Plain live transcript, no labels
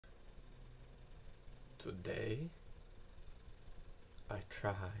Today I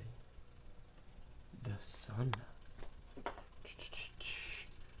try the sauna.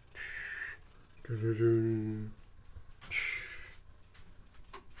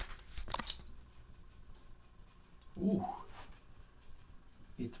 Ooh,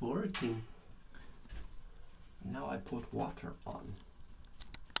 it's working. Now I put water on.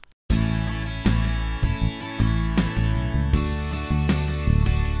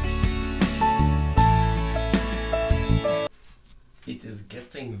 It is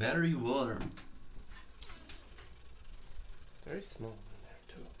getting very warm. Very small in there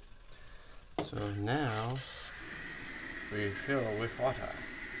too. So now we fill with water.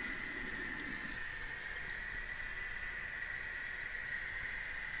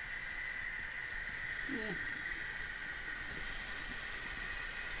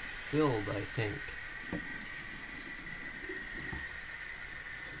 Filled, I think.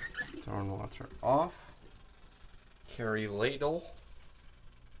 Turn water off. Carry ladle.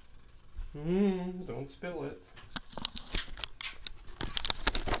 Don't spill it.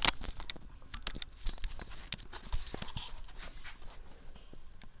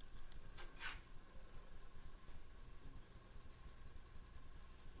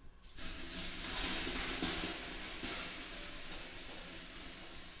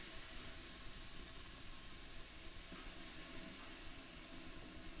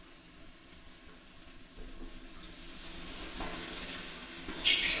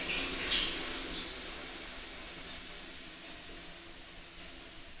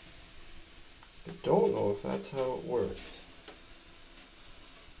 I don't know if that's how it works.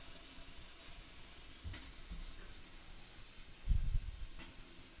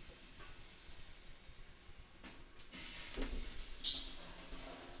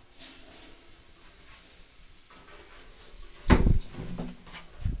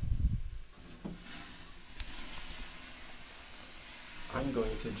 I'm going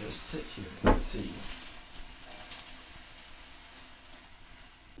to just sit here and see.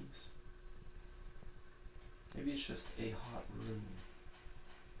 Maybe it's just a hot room.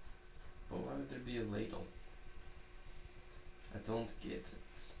 But why would there be a ladle? I don't get it.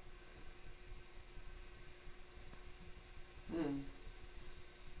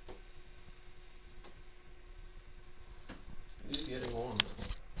 It is getting warm.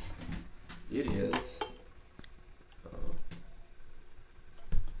 It is.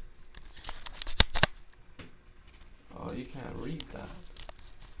 Oh, you can't read that.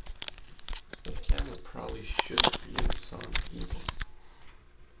 This camera probably should be in Sauna even.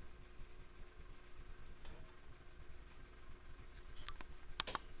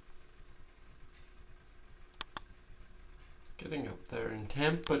 Getting up there in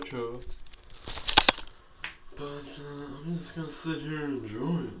temperature. But I'm just gonna sit here and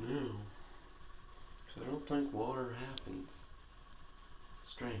enjoy it now. Cause I don't think water happens.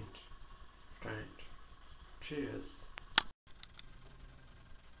 Strange. Cheers.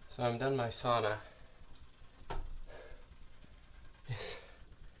 So I'm done my sauna. It's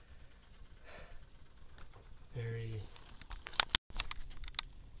very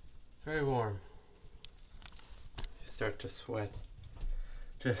warm. You start to sweat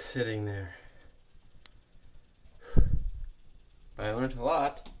just sitting there. But I learned a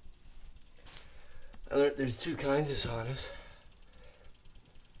lot. I learned there's two kinds of saunas.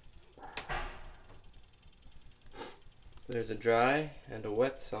 There's a dry and a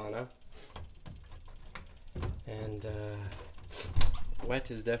wet sauna, and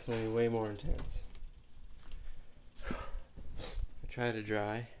wet is definitely way more intense. I tried a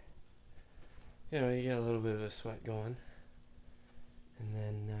dry. You know, you get a little bit of a sweat going, and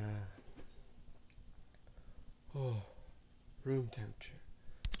then room temperature,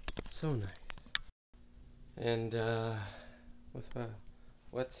 so nice. And with a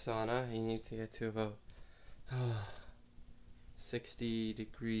wet sauna, you need to get to about 60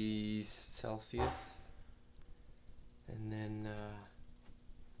 degrees Celsius, and then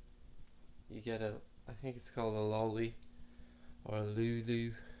you get I think it's called a lolly or a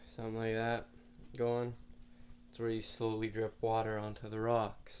lulu, something like that, going. It's where you slowly drip water onto the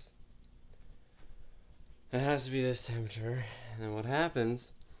rocks. It has to be this temperature, and then what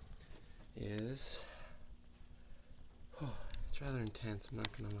happens is, it's rather intense, I'm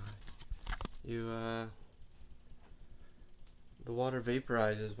not gonna lie. The water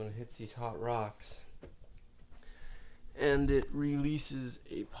vaporizes when it hits these hot rocks, and it releases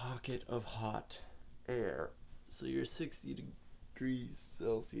a pocket of hot air. So your 60 degrees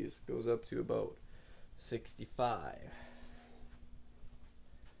Celsius goes up to about 65.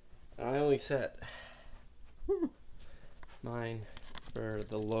 And I only set mine for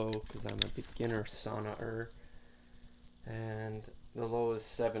the low because I'm a beginner sauner, and the low is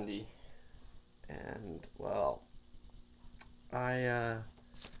 70. And well, I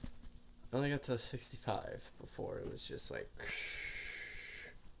only got to 65 before it was just like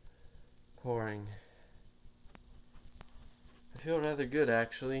pouring. I feel rather good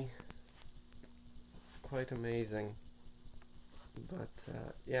actually. It's quite amazing. But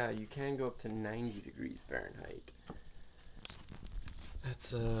yeah, you can go up to 90 degrees Fahrenheit.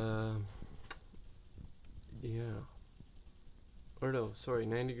 That's yeah. Or no, sorry,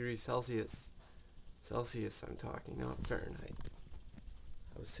 90 degrees Celsius. Celsius I'm talking, not Fahrenheit.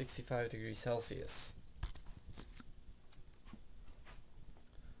 That was 65 degrees Celsius.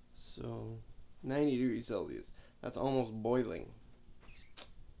 So 90 degrees Celsius. That's almost boiling.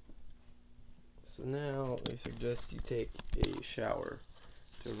 So now they suggest you take a shower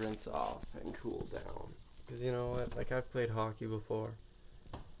to rinse off and cool down. Because you know what? Like, I've played hockey before.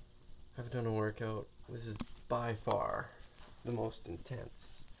 I've done a workout. This is by far the most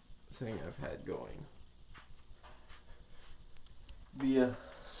intense thing I've had going. Via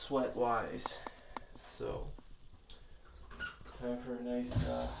sweat wise. So, time for a nice,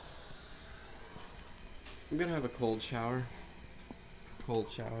 I'm gonna have a cold shower. Cold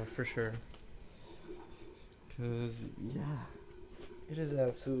shower for sure. Because, yeah, it is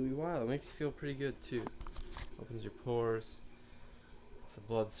absolutely wild. It makes you feel pretty good too. Opens your pores. Gets the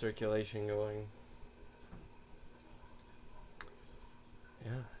blood circulation going.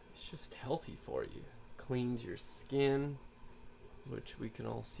 Yeah, it's just healthy for you. Cleans your skin, which we can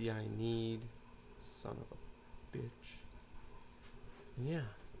all see I need. Son of a bitch. And yeah,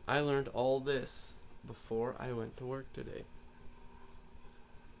 I learned all this before I went to work today.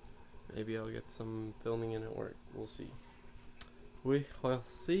 Maybe I'll get some filming in at work. We'll see. We will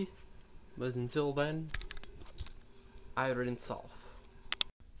see. But until then, I rinse off.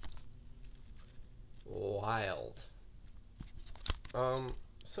 Wild.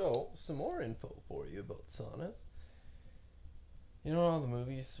 So, some more info for you about saunas. You know all the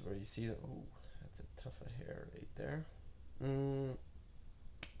movies where you see them? Ooh, that's a tuft of hair right there.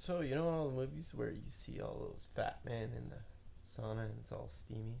 So, you know all the movies where you see all those fat men in the sauna and it's all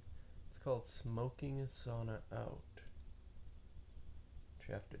steamy? It's called smoking a sauna out. What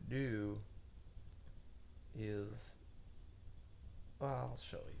you have to do is, well, I'll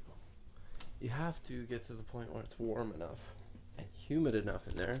show you. You have to get to the point where it's warm enough and humid enough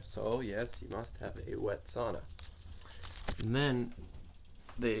in there. So yes, you must have a wet sauna. And then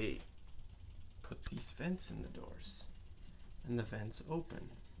they put these vents in the doors, and the vents open.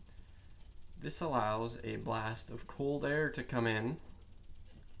 This allows a blast of cold air to come in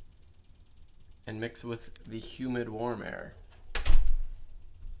and mix with the humid warm air,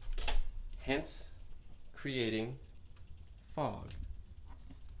 hence creating fog,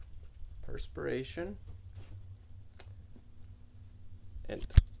 perspiration, and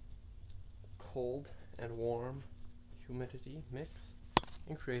cold and warm humidity mix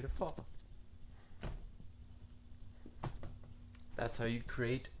and create a fog. That's how you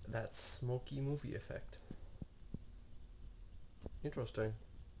create that smoky movie effect. Interesting.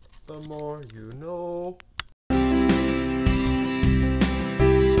 The more you know.